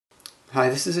Hi,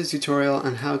 this is a tutorial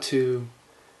on how to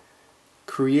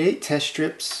create test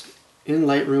strips in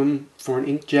Lightroom for an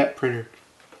inkjet printer.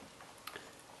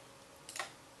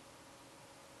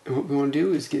 And what we want to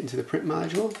do is get into the print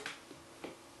module.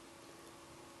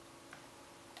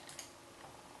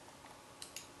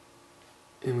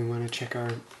 And we want to check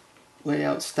our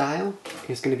layout style.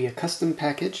 It's going to be a custom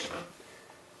package.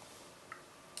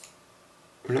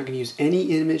 We're not going to use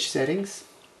any image settings.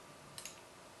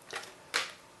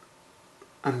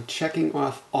 I'm checking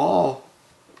off all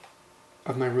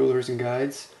of my rulers and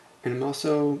guides, and I'm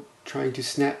also trying to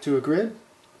snap to a grid.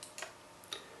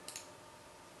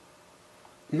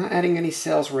 I'm not adding any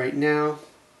cells right now,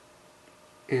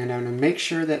 and I'm going to make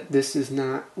sure that this is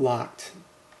not locked,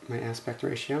 my aspect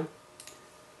ratio.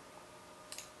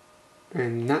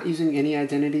 And not using any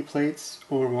identity plates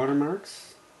or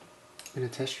watermarks in a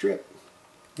test strip.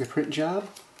 In a print job,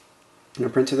 in a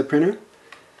print to the printer.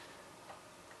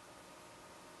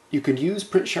 You could use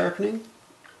print sharpening,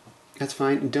 that's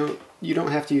fine. You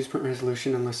don't have to use print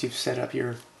resolution unless you've set up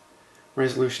your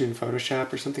resolution in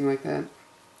Photoshop or something like that.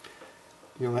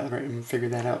 You'll let Lightroom figure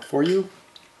that out for you.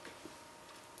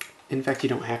 In fact, you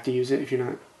don't have to use it if you're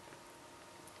not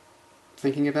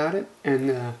thinking about it.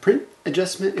 And print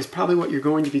adjustment is probably what you're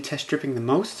going to be test stripping the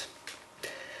most.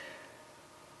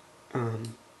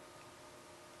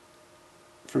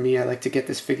 For me, I like to get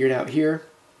this figured out here,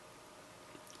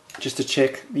 just to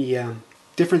check the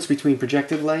difference between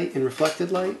projected light and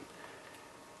reflected light,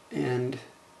 and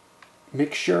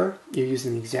make sure you're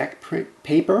using the exact print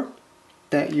paper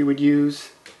that you would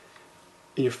use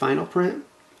in your final print,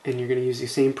 and you're going to use the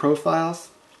same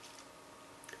profiles,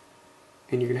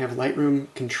 and you're going to have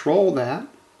Lightroom control that.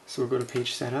 So we'll go to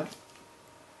page setup,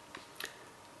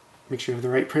 make sure you have the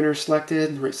right printer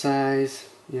selected, the right size,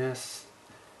 yes.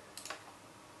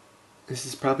 This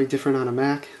is probably different on a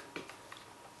Mac,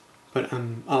 but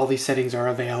all these settings are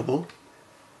available.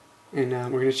 And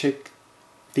we're going to check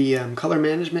the color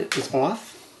management is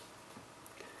off.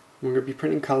 We're going to be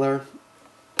printing color,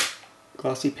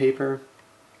 glossy paper,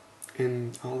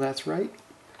 and all that's right.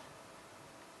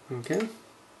 Okay.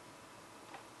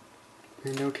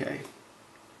 And okay.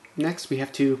 Next we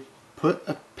have to put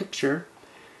a picture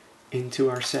into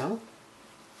our cell.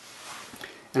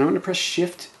 And I'm going to press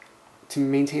Shift to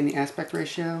maintain the aspect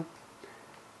ratio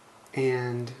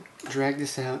and drag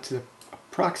this out to the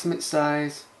approximate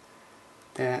size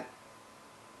that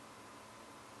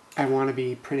I want to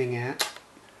be printing at.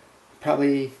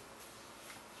 Probably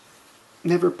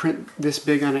never print this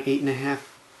big on an 8.5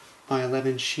 by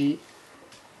 11 sheet,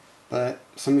 but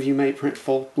some of you might print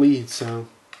full bleed, so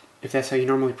if that's how you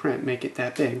normally print, make it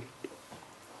that big.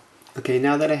 Okay,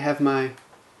 now that I have my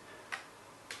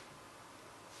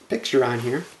picture on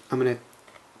here, I'm going to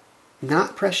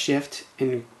not press Shift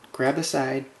and grab a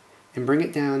side and bring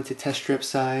it down to test strip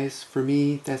size. For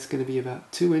me, that's going to be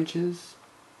about 2 inches.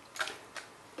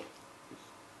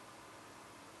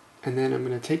 And then I'm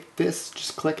going to take this,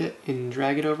 just click it and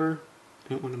drag it over. I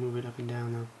don't want to move it up and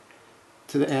down though.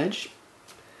 To the edge.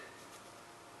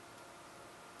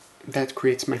 That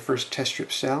creates my first test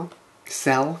strip cell,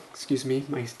 excuse me,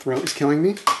 my throat is killing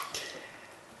me.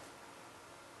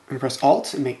 I'm going to press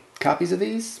Alt and make copies of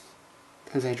these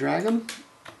as I drag them.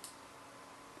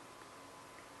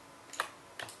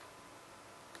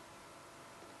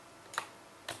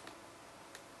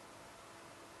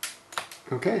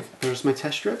 Okay, there's my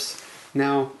test strips.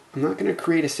 Now, I'm not going to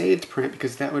create a saved print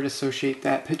because that would associate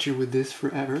that picture with this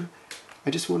forever.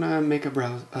 I just want to make a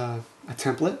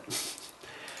template.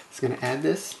 It's going to add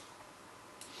this.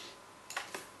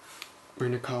 We're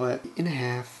going to call it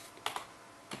 8.5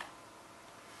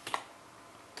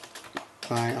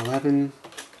 by 11.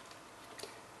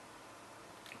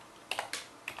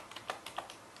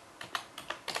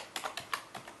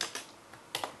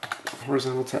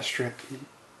 Horizontal test strip.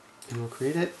 And we'll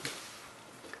create it.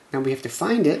 Now we have to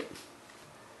find it.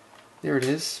 There it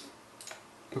is.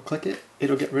 We'll click it.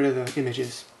 It'll get rid of the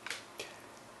images.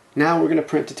 Now we're going to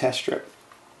print the test strip.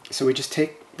 So we just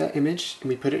take that image and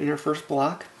we put it in our first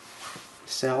block,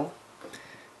 cell.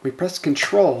 We press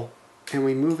Control and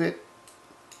we move it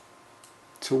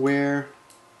to where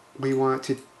we want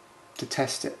to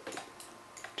test it.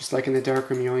 Just like in the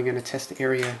darkroom, you're only going to test the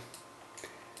area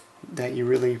that you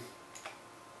really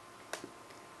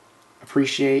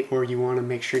appreciate, or you want to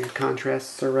make sure your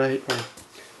contrasts are right,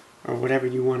 or whatever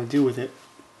you want to do with it.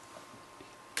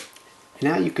 And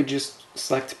now you could just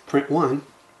select print 1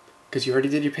 because you already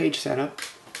did your page setup,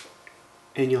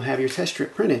 and you'll have your test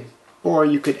strip printed. Or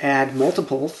you could add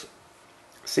multiples.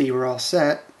 Say you were all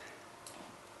set,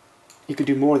 you could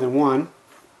do more than one,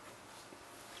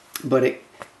 but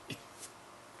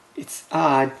it's it's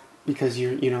odd because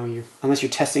unless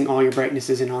you're testing all your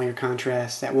brightnesses and all your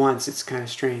contrasts at once, it's kind of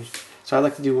strange. So I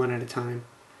like to do one at a time.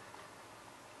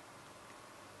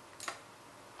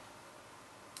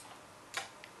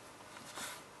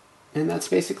 And that's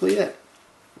basically it.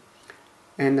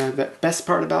 And the best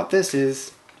part about this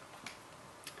is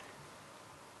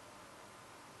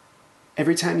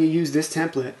every time you use this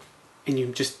template and you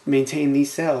just maintain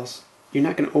these cells, you're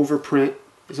not going to overprint.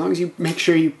 As long as you make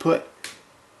sure you put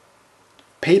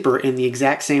paper in the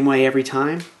exact same way every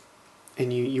time,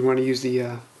 and you want to use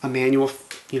the a manual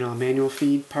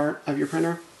feed part of your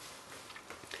printer,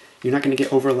 you're not going to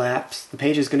get overlaps. The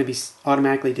page is going to be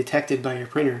automatically detected by your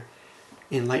printer,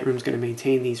 and Lightroom's going to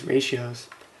maintain these ratios,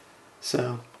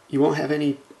 so you won't have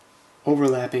any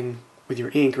overlapping with your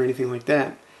ink or anything like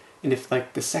that. And if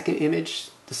like the second image,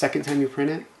 the second time you print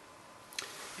it,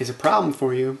 is a problem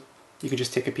for you, you can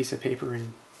just take a piece of paper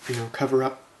and cover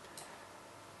up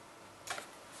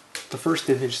the first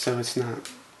image so it's not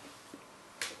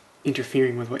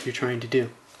interfering with what you're trying to do.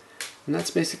 And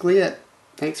that's basically it.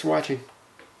 Thanks for watching.